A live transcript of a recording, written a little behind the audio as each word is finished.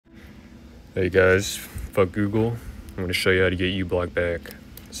Hey guys, fuck Google. I'm going to show you how to get uBlock back.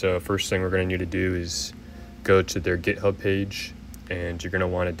 So first thing we're going to need to do is go to their GitHub page, and you're going to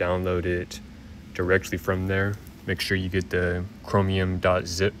want to download it directly from there. Make sure you get the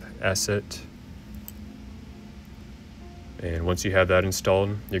chromium.zip asset. And once you have that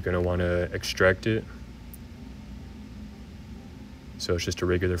installed, you're going to want to extract it. So it's just a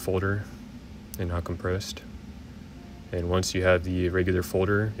regular folder and not compressed. And once you have the regular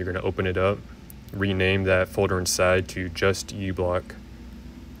folder, you're going to open it up, rename that folder inside to just uBlock.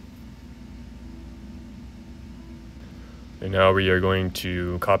 And now we are going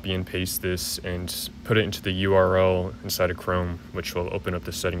to copy and paste this and put it into the URL inside of Chrome, which will open up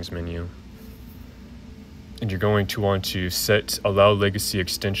the settings menu. And you're going to want to set allow legacy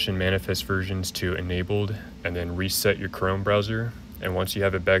extension manifest versions to enabled, and then reset your Chrome browser. And once you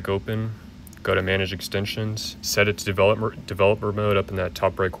have it back open, go to manage extensions, set it to developer mode up in that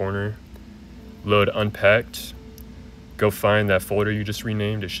top right corner, load unpacked, go find that folder you just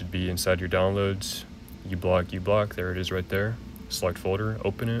renamed. It should be inside your downloads, uBlock, there it is right there. Select folder,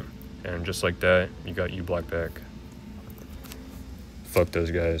 open it, and just like that, you got uBlock back. Fuck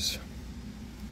those guys.